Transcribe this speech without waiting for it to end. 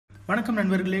வணக்கம்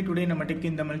நண்பர்களே, டுடே நம்ம டெக்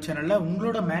இன் தமிழ் சேனல்ல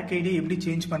உங்களோட மேக் ஐடி எப்படி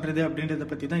சேஞ்ச் பண்றது அப்படின்றத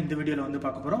பத்தி தான் இந்த வீடியோல வந்து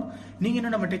பார்க்க போறோம். நீங்க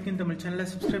இன்னும் நம்ம டெக் இன் தமிழ் சேனலை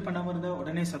சப்ஸ்கிரைப் பண்ணாம இருந்தா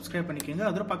உடனே சப்ஸ்கிரைப் பண்ணிக்கோங்க.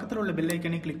 அதோட பக்கத்துல உள்ள பெல்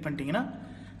ஐக்கனை கிளிக் பண்ணிட்டீங்கன்னா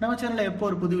நம்ம சேனல்ல எப்போ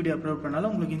ஒரு புது வீடியோ அப்லோட்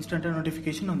பண்ணாலும் உங்களுக்கு இன்ஸ்டன்ட்டா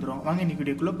நோட்டிபிகேஷன் வந்துடும். வாங்க இன்னைக்கு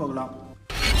வீடியோக்குள்ள போகலாம்.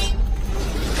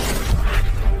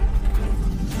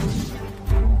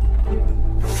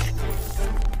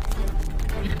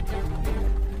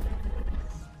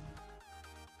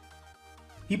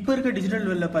 இப்போ இருக்க டிஜிட்டல்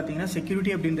வேர்ல்ட்ல பார்த்தீங்கன்னா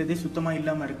செக்யூரிட்டி அப்படின்றதே சுத்தமாக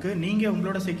இல்லாமல் இருக்குது. நீங்கள்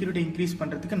உங்களோட செக்யூரிட்டி இன்க்ரீஸ்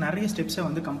பண்ணுறதுக்கு நிறைய ஸ்டெப்ஸை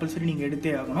வந்து கம்பல்சரி நீங்கள்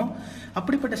எடுத்தே ஆகணும்.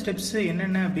 அப்படிப்பட்ட ஸ்டெப்ஸ்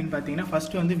என்னென்ன அப்படின்னு பார்த்தீங்கன்னா,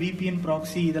 ஃபர்ஸ்ட் வந்து VPN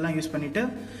ப்ராக்ஸி இதெல்லாம் யூஸ் பண்ணிவிட்டு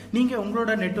நீங்கள்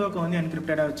உங்களோட நெட்வொர்க்கை வந்து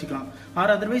என்கிரிப்டடாக வச்சுக்கலாம்.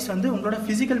 ஆர் அதர்வைஸ் வந்து உங்களோட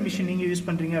ஃபிசிக்கல் மிஷின் நீங்கள் யூஸ்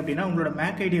பண்ணுறீங்க அப்படின்னா உங்களோட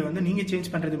மேக் ஐடியை வந்து நீங்கள்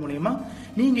சேஞ்ச் பண்ணுறது மூலமா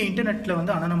நீங்கள் இன்டர்நெட்டில்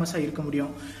வந்து அனானமஸாக இருக்க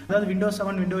முடியும். அதாவது Windows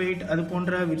 7, Windows 8 அது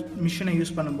போன்ற மிஷினை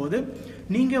யூஸ் பண்ணும்போது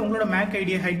நீங்கள் உங்களோட மேக்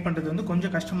ஐடியை ஹைட் பண்ணுறது வந்து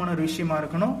கொஞ்சம் கஷ்டமான ஒரு விஷயமா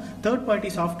இருக்கணும். தேர்ட் பார்ட்டி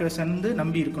சாஃப்ட்வேர்ஸ் வந்து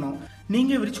நம்பி இருக்கணும்.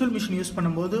 நீங்க விர்ச்சுவல் மிஷின் யூஸ்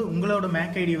பண்ணும்போது உங்களோட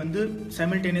மேக் ஐடி வந்து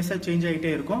சைமல்டேனியஸா சேஞ்ச்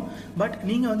ஆகிட்டே இருக்கும். பட்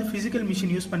நீங்க வந்து பிசிக்கல்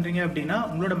மிஷின் யூஸ் பண்றீங்க அப்படின்னா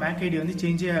உங்களோட மேக் ஐடி வந்து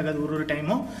சேஞ்சே ஆகாது. ஒரு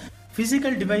டைமும்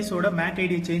பிசிக்கல் டிவைஸோட மேக்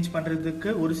ஐடியை சேஞ்ச் பண்றதுக்கு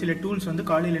ஒரு சில டூல்ஸ் வந்து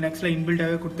காலி லினக்ஸ்ல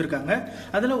இன்பில்டாகவே கொடுத்துருக்காங்க.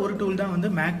 அதுல ஒரு டூல் தான்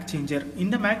வந்து மேக் சேஞ்சர்.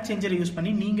 இந்த மேக் சேஞ்சரை யூஸ்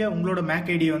பண்ணி நீங்க உங்களோட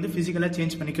மேக் ஐடியை வந்து பிசிக்கலா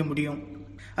சேஞ்ச் பண்ணிக்க முடியும்.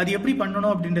 அது எப்படி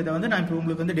பண்ணணும் அப்படின்றத வந்து நான் இப்போ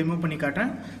உங்களுக்கு வந்து டெமோ பண்ணி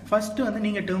காட்டுறேன். ஃபர்ஸ்ட் வந்து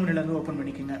நீங்க டெர்மினல் வந்து ஓபன்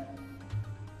பண்ணிக்கோங்க.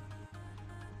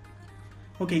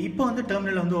 ஓகே, இப்போ வந்து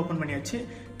டெர்மினல் வந்து ஓப்பன் பண்ணியாச்சு.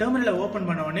 டெர்மினலை ஓப்பன்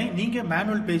பண்ண உடனே நீங்கள்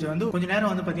மேனுவல் பேஜ் வந்து கொஞ்ச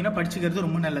நேரம் வந்து பார்த்தீங்கன்னா படிச்சுக்கிறது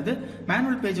ரொம்ப நல்லது.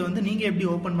 மேனுவல் பேஜ் வந்து நீங்கள் எப்படி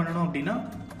ஓப்பன் பண்ணணும் அப்படின்னா,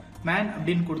 மேன்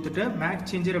அப்படின்னு கொடுத்துட்டு மேக்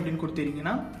சேஞ்சர் அப்படின்னு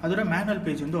கொடுத்துட்டீங்கன்னா அதோட மேனுவல்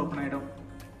பேஜ் வந்து ஓப்பன் ஆகிடும்.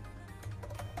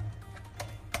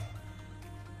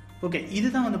 ஓகே,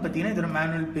 இதுதான் வந்து பார்த்தீங்கன்னா இதோட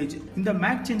மேனுவல் பேஜ். இந்த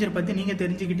மேக் சேஞ்சர் பற்றி நீங்கள்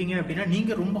தெரிஞ்சுக்கிட்டீங்க அப்படின்னா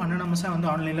நீங்கள் ரொம்ப அனானமஸாக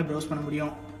வந்து ஆன்லைனில் ப்ரௌஸ் பண்ண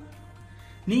முடியும்.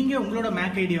 நீங்கள் உங்களோட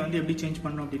மேக் ஐடியை வந்து எப்படி சேஞ்ச்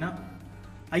பண்ணணும் அப்படின்னா,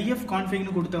 IF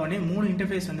கான்ஃபிக்னு கொடுத்த உடனே 3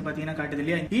 இன்டர்ஃபேஸ் வந்து பார்த்தீங்கன்னா காட்டுது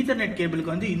இல்லையா. ஈத்தர்நெட்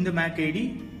கேபிளுக்கு வந்து இந்த மேக் ஐடி,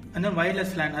 அந்த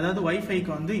வயர்லெஸ் லேன் அதாவது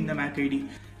வைஃபைக்கு வந்து இந்த மேக் ஐடி.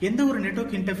 எந்த ஒரு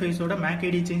நெட்வொர்க் இன்டர்ஃபேஸோட மேக்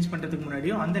ஐடி சேஞ்ச் பண்ணுறதுக்கு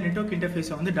முன்னாடியும் அந்த நெட்வொர்க்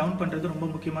இன்டர்ஃபேஸை வந்து டவுன் பண்ணுறது ரொம்ப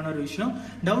முக்கியமான ஒரு விஷயம்.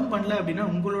 டவுன் பண்ணல அப்படின்னா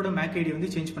உங்களோட மேக் ஐடி வந்து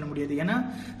சேஞ்ச் பண்ண முடியாது. ஏன்னா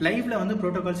லைவ்ல வந்து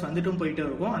ப்ரோட்டோகால்ஸ் வந்துட்டும் போயிட்டே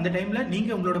இருக்கும். அந்த டைம்ல நீங்க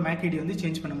உங்களோட மேக் ஐடி வந்து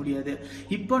சேஞ்ச் பண்ண முடியாது.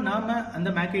 இப்போ நாம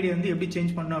அந்த மேக் ஐடி வந்து எப்படி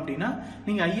சேஞ்ச் பண்ணோம் அப்படின்னா,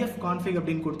 நீங்க IF கான்ஃபிக்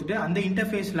அப்படின்னு கொடுத்துட்டு அந்த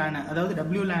இன்டர்ஃபேஸ் லேனை அதாவது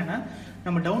WLAN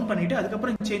நம்ம டவுன் பண்ணிட்டு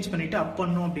அதுக்கப்புறம் சேஞ்ச் பண்ணிட்டு அப்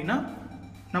பண்ணோம் அப்படின்னா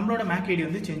நம்மளோட மேக் ஐடி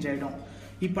வந்து சேஞ்ச் ஆயிடும்.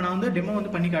 இப்போ நான் வந்து டெமோ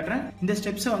வந்து பண்ணி காட்டுறேன். இந்த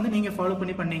ஸ்டெப்ஸை வந்து நீங்க ஃபாலோ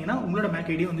பண்ணீங்கன்னா உங்களோட மேக்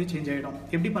ஐடி வந்து சேஞ்ச் ஆயிடும்.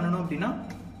 எப்படி பண்ணணும் அப்படின்னா,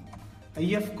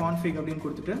 IF கான்ஃபிக் அப்படின்னு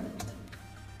கொடுத்துட்டு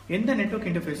எந்த நெட்வொர்க்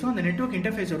இன்டர்ஃபேஸோ அந்த நெட்வொர்க்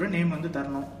இன்டர்ஃபேஸோட நேம் வந்து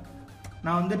தரணும்.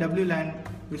 நான் வந்து WLAN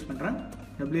யூஸ் பண்றேன்.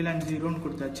 WLAN 0ன்னு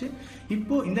கொடுத்தாச்சு.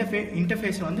 இப்போ இந்த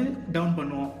இன்டர்ஃபேஸை வந்து டவுன்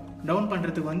பண்ணுவோம். டவுன்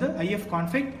பண்றதுக்கு வந்து IF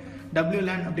கான்ஃபிக்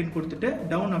WLAN அப்படின்னு கொடுத்துட்டு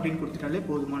டவுன் அப்படின்னு கொடுத்துட்டாலே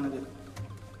போதுமானது.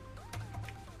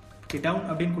 டவுன்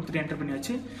அப்படின்னு கொடுத்துட்டு என்டர்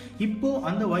பண்ணியாச்சு. இப்போ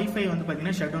அந்த வைஃபை வந்து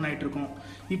பார்த்தீங்கன்னா ஷட் டவுன் ஆகிட்டு இருக்கும்.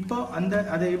 இப்போ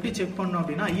அதை எப்படி செக் பண்ணணும்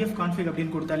அப்படின்னா, IF கான்ஃபிக்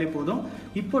அப்படின்னு கொடுத்தாலே போதும்.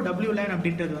 இப்போ WLAN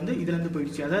அப்படின்றது வந்து இதுல இருந்து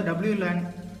போயிடுச்சு. அதாவது WLAN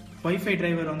வைஃபை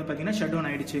டிரைவர் வந்து பார்த்தீங்கன்னா ஷட் டவுன்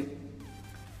ஆயிடுச்சு.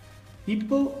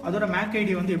 இப்போ அதோட மேக்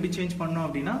ஐடி வந்து எப்படி சேஞ்ச் பண்ணணும்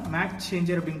அப்படின்னா, மேக்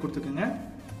சேஞ்சர் அப்படின்னு கொடுத்துக்கோங்க.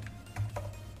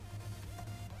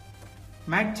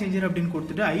 மேக் சேஞ்சர் அப்படின்னு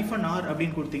கொடுத்துட்டு -R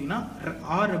அப்படின்னு கொடுத்தீங்கன்னா,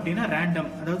 R அப்படின்னா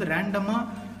ரேண்டம், அதாவது ரேண்டமா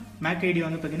மேக் ஐடி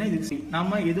வந்து பார்த்தீங்கன்னா இதுக்கு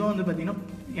நாம எதுவும் வந்து பார்த்தீங்கன்னா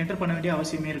என்டர் பண்ண வேண்டிய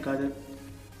அவசியமே இருக்காது.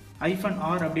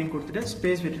 -R அப்படின்னு கொடுத்துட்டு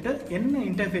ஸ்பேஸ் விட்டுட்டு என்ன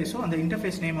இன்டர்ஃபேஸோ அந்த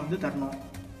இன்டர்ஃபேஸ் நேம் வந்து தரணும்.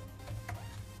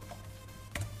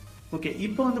 ஓகே,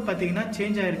 இப்போ வந்து பார்த்தீங்கன்னா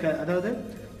சேஞ்ச் ஆயிருக்க, அதாவது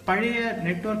பழைய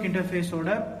நெட்வொர்க்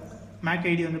இன்டர்ஃபேஸோட மேக்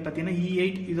ஐடி வந்து பார்த்தீங்கன்னா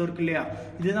E8 இது இருக்கு இல்லையா,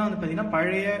 இதுதான் வந்து பார்த்தீங்கன்னா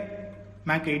பழைய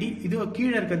மேக் ஐடி. இது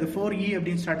கீழே இருக்கிறது 4E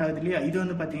அப்படின்னு ஸ்டார்ட் ஆகுது இல்லையா, இது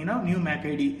வந்து பார்த்தீங்கன்னா நியூ மேக்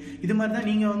ஐடி. இது மாதிரி தான்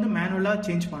நீங்க வந்து மேனுவலா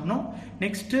சேஞ்ச் பண்ணணும்.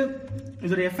 நெக்ஸ்ட்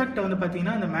இதோட எஃபெக்ட் வந்து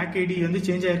பார்த்தீங்கன்னா அந்த மேக் ஐடி வந்து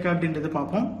சேஞ்ச் ஆயிருக்கா அப்படின்றத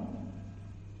பார்ப்போம்.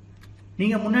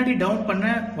 நீங்க முன்னாடி டவுன் பண்ண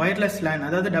வயர்லெஸ் லேன்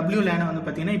அதாவது WLAN வந்து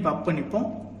பார்த்தீங்கன்னா இப்போ அப் பண்ணிப்போம்.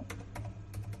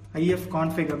 IF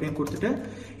கான்ஃபிக் அப்படின்னு கொடுத்துட்டு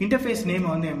இன்டர்ஃபேஸ் நேம்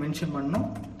வந்து மென்ஷன் பண்ணணும்.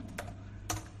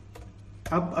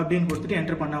 அப் அப்படின்னு கொடுத்துட்டு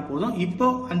என்டர் பண்ணா போதும். இப்போ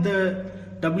அந்த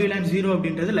WLAN 0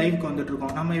 அப்படின்றது லைவ்க்கு வந்துட்டு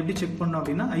இருக்கோம். நம்ம எப்படி செக் பண்ணோம்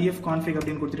அப்படின்னா, IF கான்ஃபிக்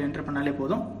அப்படின்னு கொடுத்துட்டு என்டர் பண்ணாலே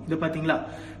போதும். இது பாத்தீங்களா,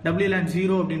 WLAN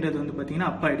 0 அப்படின்றது வந்து பாத்தீங்கன்னா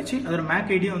அப் ஆயிடுச்சு. அதோட மேக்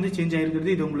ஐடியும் வந்து சேஞ்ச்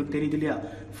ஆயிருக்கிறது இது உங்களுக்கு தெரியுது இல்லையா,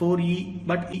 4E.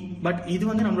 பட் இது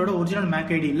வந்து நம்மளோட ஒரிஜினல்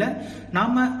மேக் ஐடி இல்ல,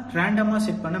 நாம ரேண்டமா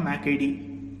செட் பண்ண மேக் ஐடி.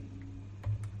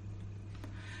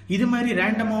 இது மாதிரி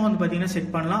ரேண்டமா வந்து பாத்தீங்கன்னா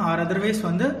செட் பண்ணலாம். ஆர் அதர்வைஸ்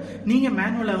வந்து நீங்க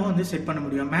மேனுவலாவும் வந்து செட் பண்ண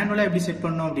முடியும். மேனுவலா எப்படி செட்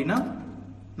பண்ணோம் அப்படின்னா,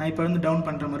 நான் இப்ப வந்து டவுன்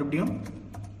பண்றேன் மறுபடியும்.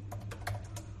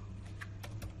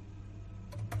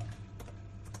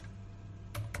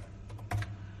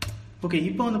 ஓகே,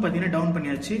 இப்போ வந்து பார்த்தீங்கன்னா டவுன்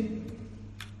பண்ணியாச்சு.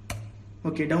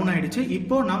 ஓகே, டவுன் ஆயிடுச்சு.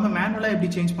 இப்போ நாம மேனுவலா எப்படி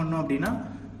சேஞ்ச் பண்ணோம் அப்படின்னா,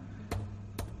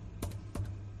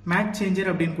 மேக் சேஞ்சர்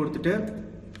அப்படின்னு கொடுத்துட்டு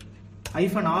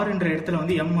 -r என்ற இடத்துல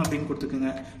வந்து m அப்படின்னு கொடுத்துக்குங்க.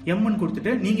 mன்னு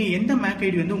கொடுத்துட்டு நீங்க எந்த மேக்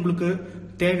ஐடி வந்து உங்களுக்கு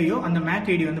தேவையோ அந்த மேக்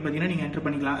ஐடி வந்து பாத்தீங்கன்னா நீங்க என்டர்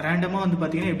பண்ணிக்கலாம். ரேண்டமா வந்து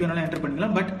பாத்தீங்கன்னா எப்படி வேணாலும் என்டர்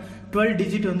பண்ணிக்கலாம். பட் 12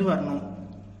 டிஜிட் வந்து வரணும்.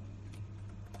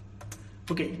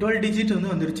 ஓகே, 12 டிஜிட்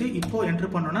வந்து வந்துருச்சு. இப்போ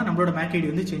என்டர் பண்ணோம்னா நம்மளோட மேக் ஐடி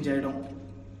வந்து சேஞ்ச் ஆயிடும்.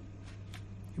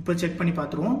 இப்போ செக் பண்ணி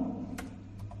பார்த்துருவோம்.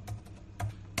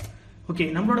 ஓகே,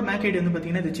 நம்மளோட மேக் ஐடி வந்து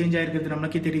பாத்தீங்கன்னா இது சேஞ்ச் ஆயிருக்கிறது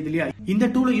நமக்கே தெரியுது இல்லையா? இந்த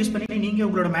டூலை யூஸ் பண்ணி நீங்க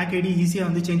உங்களோட மேக் ஐடி ஈஸியா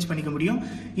வந்து சேஞ்ச் பண்ணிக்க முடியும்.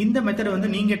 இந்த மெத்தடை வந்து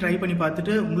நீங்க ட்ரை பண்ணி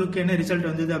பார்த்துட்டு உங்களுக்கு என்ன ரிசல்ட்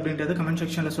வந்தது அப்படின்றத கமெண்ட்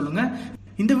செக்ஷன்ல சொல்லுங்க.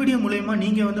 இந்த வீடியோ மூலமா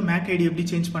நீங்க வந்து மேக் ஐடி எப்படி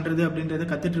சேஞ்ச் பண்றது அப்படின்றத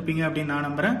கத்துட்டு இருப்பீங்க அப்படின்னு நான்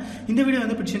நம்புறேன். இந்த வீடியோ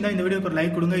வந்து பிடிச்சிருந்தா இந்த வீடியோக்கு ஒரு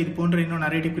லைக் கொடுங்க. இது போன்ற இன்னும்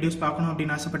நிறைய டெக் வீடியோஸ் பார்க்கணும்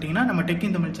அப்படின்னு ஆசைப்பட்டீங்கன்னா நம்ம டெக்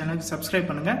இன் தமிழ் சேனலுக்கு சப்ஸ்கிரைப்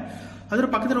பண்ணுங்க. அதோட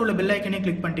பக்கத்தில் உள்ள பெல் ஐக்கனே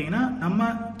கிளிக் பண்ணிட்டீங்கன்னா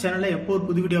நம்ம சேனல்ல எப்போ ஒரு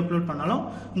புது வீடியோ அப்லோட் பண்ணாலும்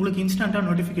உங்களுக்கு இன்ஸ்டன்டா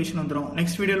நோட்டிபிகேஷன் வந்துடும்.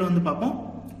 நெக்ஸ்ட் வீடியோல வந்து பார்ப்போம்.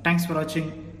 தேங்க்ஸ் ஃபார்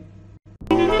வாட்சிங்.